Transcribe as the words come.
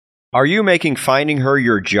Are you making finding her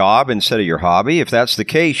your job instead of your hobby? If that's the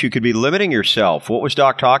case, you could be limiting yourself. What was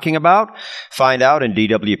Doc talking about? Find out in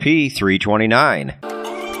DWP 329.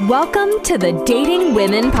 Welcome to the Dating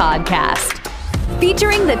Women Podcast,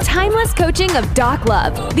 featuring the timeless coaching of Doc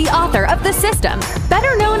Love, the author of The System,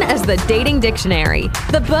 better known as the Dating Dictionary,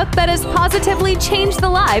 the book that has positively changed the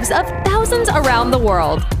lives of thousands around the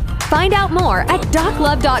world. Find out more at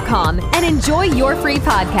doclove.com and enjoy your free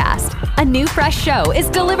podcast. A new fresh show is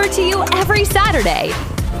delivered to you every Saturday.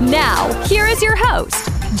 Now, here is your host,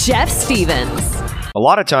 Jeff Stevens. A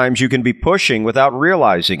lot of times you can be pushing without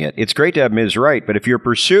realizing it. It's great to have Ms. Right, but if your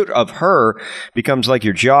pursuit of her becomes like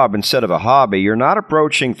your job instead of a hobby, you're not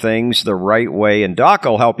approaching things the right way, and Doc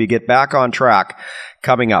will help you get back on track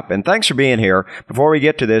coming up. And thanks for being here. Before we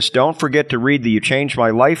get to this, don't forget to read the You Changed My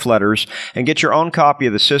Life letters and get your own copy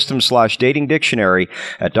of the System/Dating Dictionary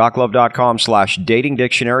at doclove.com/Dating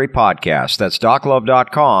Dictionary Podcast. That's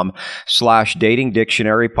doclove.com/Dating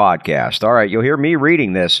Dictionary Podcast. All right, you'll hear me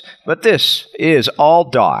reading this, but this is all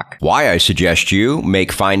Doc. Why I suggest you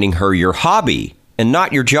make finding her your hobby and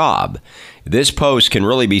not your job. This post can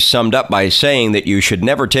really be summed up by saying that you should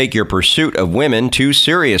never take your pursuit of women too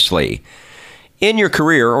seriously. In your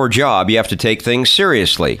career or job, you have to take things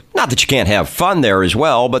seriously. Not that you can't have fun there as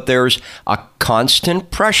well, but there's a constant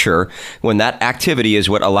pressure when that activity is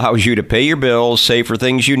what allows you to pay your bills, save for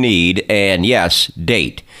things you need, and yes,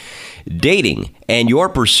 date. Dating and your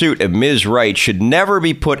pursuit of Ms. Right should never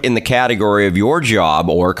be put in the category of your job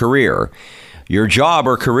or career. Your job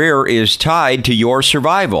or career is tied to your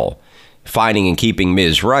survival. Finding and keeping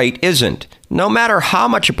Ms. Right isn't, no matter how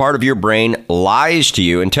much a part of your brain lies to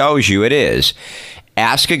you and tells you it is.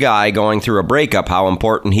 Ask a guy going through a breakup how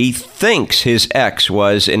important he thinks his ex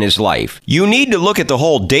was in his life. You need to look at the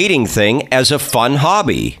whole dating thing as a fun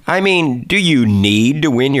hobby. I mean, do you need to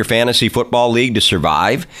win your fantasy football league to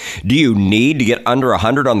survive? Do you need to get under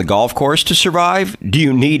 100 on the golf course to survive? Do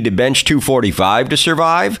you need to bench 245 to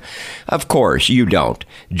survive? Of course, you don't.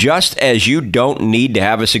 Just as you don't need to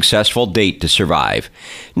have a successful date to survive.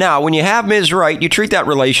 Now, when you have Ms. Right, you treat that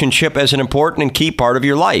relationship as an important and key part of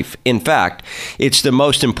your life. In fact, it's the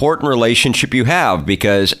most important relationship you have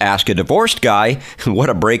because ask a divorced guy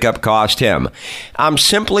what a breakup cost him. I'm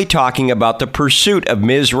simply talking about the pursuit of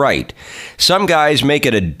Ms. Right. Some guys make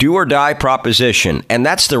it a do-or-die proposition, and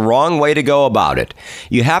that's the wrong way to go about it.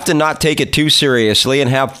 You have to not take it too seriously and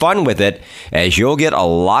have fun with it, as you'll get a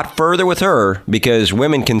lot further with her because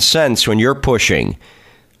women can sense when you're pushing.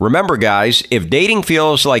 Remember, guys, if dating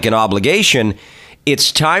feels like an obligation,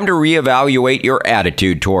 it's time to reevaluate your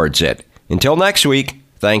attitude towards it. Until next week,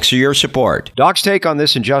 thanks for your support. Doc's take on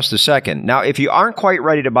this in just a second. Now, if you aren't quite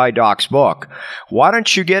ready to buy Doc's book, why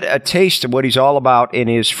don't you get a taste of what he's all about in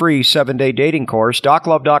his free 7-day dating course,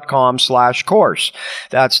 doclove.com/course.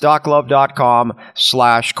 That's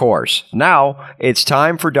doclove.com/course. Now, it's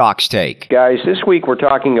time for Doc's take. Guys, this week we're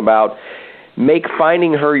talking about make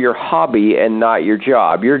finding her your hobby and not your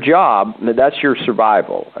job. Your job, that's your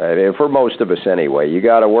survival. I mean, for most of us anyway. You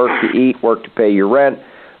got to work to eat, work to pay your rent,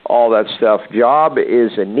 all that stuff. Job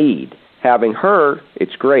is a need. Having her,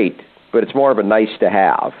 it's great, but it's more of a nice to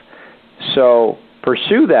have. So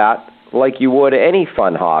pursue that like you would any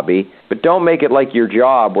fun hobby, but don't make it like your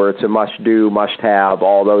job where it's a must-do, must-have,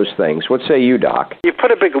 all those things. What say you, Doc? You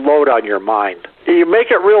put a big load on your mind. You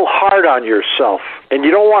make it real hard on yourself, and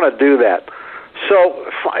you don't want to do that. So,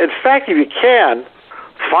 in fact, if you can,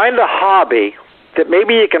 find a hobby that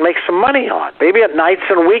maybe you can make some money on. Maybe at nights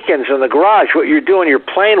and weekends in the garage, what you're doing, you're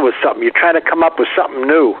playing with something. You're trying to come up with something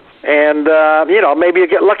new. And, maybe you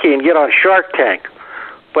get lucky and get on Shark Tank.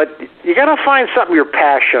 But you got to find something you're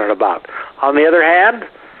passionate about. On the other hand,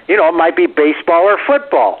 it might be baseball or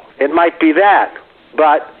football. It might be that.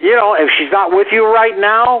 But, if she's not with you right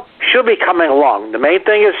now, she'll be coming along. The main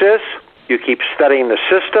thing is this. You keep studying the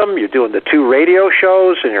system. You're doing the 2 radio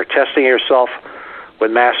shows, and you're testing yourself with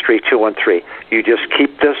Mastery 213. You just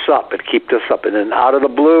keep this up and keep this up. And then out of the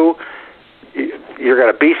blue, you're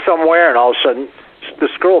going to be somewhere, and all of a sudden,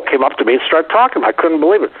 this girl came up to me and started talking. I couldn't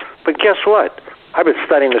believe it. But guess what? I've been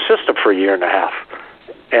studying the system for a year and a half,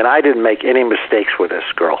 and I didn't make any mistakes with this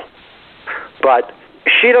girl. But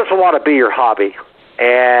she doesn't want to be your hobby,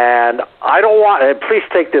 and I don't want, and please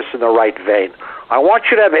take this in the right vein, I want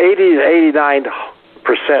you to have 80 to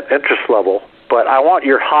 89% interest level, but I want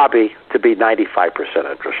your hobby to be 95%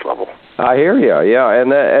 interest level. I hear you, yeah,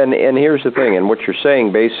 and here's the thing, and what you're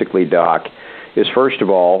saying basically, Doc, is first of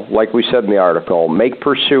all, like we said in the article, make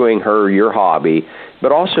pursuing her your hobby,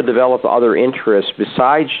 but also develop other interests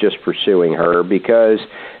besides just pursuing her, because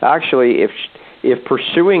actually if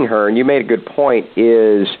pursuing her, and you made a good point,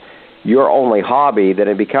 is your only hobby, then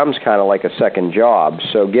it becomes kind of like a second job.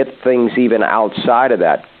 So get things even outside of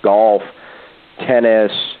that: golf,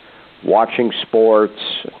 tennis, watching sports,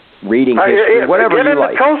 reading history, whatever you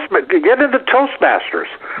like. Get into Toastmasters.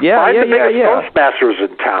 Yeah, Find the biggest Toastmasters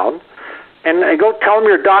in town, and go tell them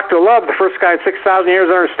you're Dr. Love, the first guy in 6,000 years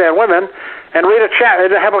to understand women, and read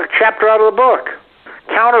have a chapter out of the book.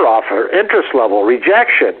 Counteroffer, interest level,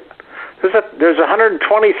 rejection. There's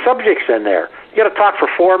 120 subjects in there. You got to talk for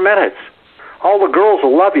 4 minutes. All the girls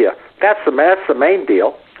will love you. That's the main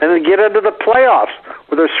deal. And then get into the playoffs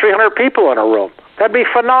where there's 300 people in a room. That'd be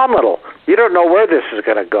phenomenal. You don't know where this is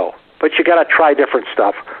going to go, but you got to try different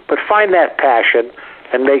stuff. But find that passion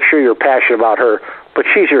and make sure you're passionate about her. But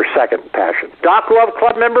she's your second passion. Doc Love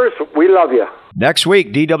Club members, we love you. Next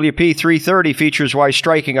week, DWP 330 features why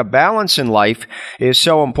striking a balance in life is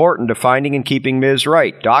so important to finding and keeping Ms.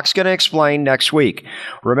 Right. Doc's going to explain next week.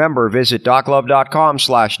 Remember, visit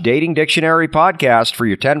doclove.com/dating dictionary podcast for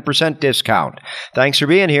your 10% discount. Thanks for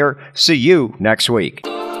being here. See you next week.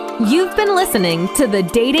 You've been listening to the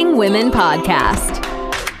Dating Women Podcast.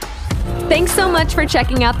 Thanks so much for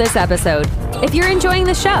checking out this episode. If you're enjoying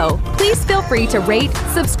the show, please feel free to rate,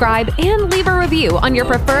 subscribe, and leave a review on your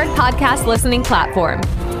preferred podcast listening platform.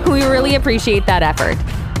 We really appreciate that effort.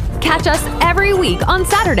 Catch us every week on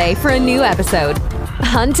Saturday for a new episode.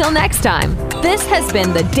 Until next time, this has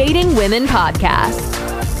been the Dating Women Podcast.